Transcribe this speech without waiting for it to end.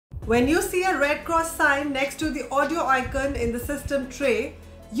When you see a red cross sign next to the audio icon in the system tray,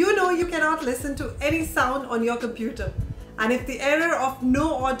 you know you cannot listen to any sound on your computer. And if the error of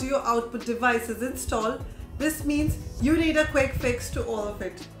no audio output device is installed, this means you need a quick fix to all of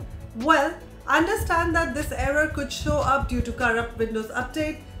it. Well, understand that this error could show up due to corrupt Windows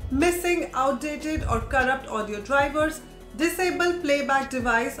update, missing, outdated or corrupt audio drivers, disabled playback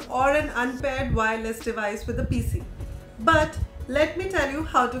device or an unpaired wireless device with a PC. But let me tell you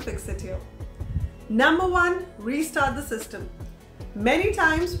how to fix it here. Number 1, restart the system. Many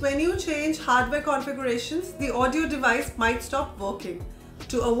times when you change hardware configurations, the audio device might stop working.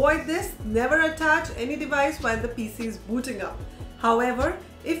 To avoid this, never attach any device while the PC is booting up. However,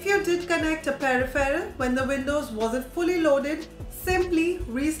 if you did connect a peripheral when the Windows wasn't fully loaded, simply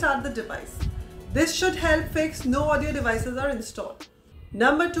restart the device. This should help fix no audio devices are installed.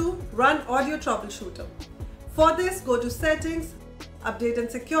 Number 2, run audio troubleshooter. For this, go to Settings, Update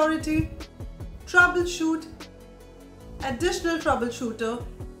and Security, Troubleshoot, Additional Troubleshooter,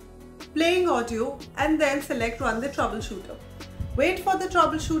 Playing Audio, and then select Run the Troubleshooter. Wait for the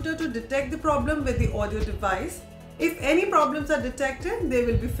troubleshooter to detect the problem with the audio device. If any problems are detected, they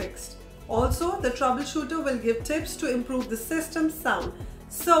will be fixed. Also, the troubleshooter will give tips to improve the system's sound.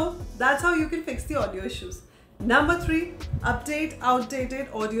 So that's how you can fix the audio issues. Number 3, update outdated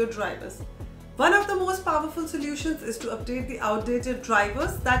audio drivers. One of the most powerful solutions is to update the outdated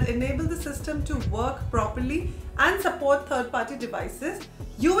drivers that enable the system to work properly and support third-party devices.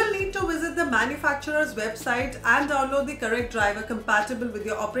 You will need to visit the manufacturer's website and download the correct driver compatible with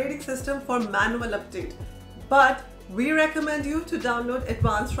your operating system for manual update. But we recommend you to download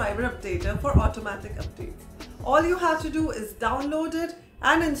Advanced Driver Updater for automatic updates. All you have to do is download it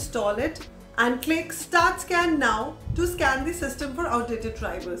and install it and click Start Scan Now to scan the system for outdated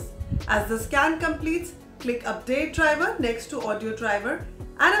drivers. As the scan completes, click Update Driver next to Audio Driver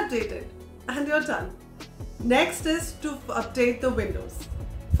and update it, and you're done. Next is to update the Windows.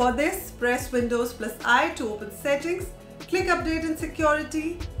 For this, press Windows plus I to open Settings, click Update and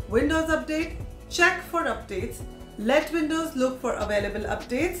Security, Windows Update, check for updates, let Windows look for available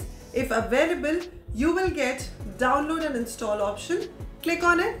updates. If available, you will get Download and Install option. Click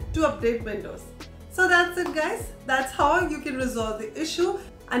on it to update Windows. So that's it guys, that's how you can resolve the issue.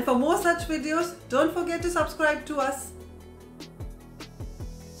 And for more such videos, don't forget to subscribe to us.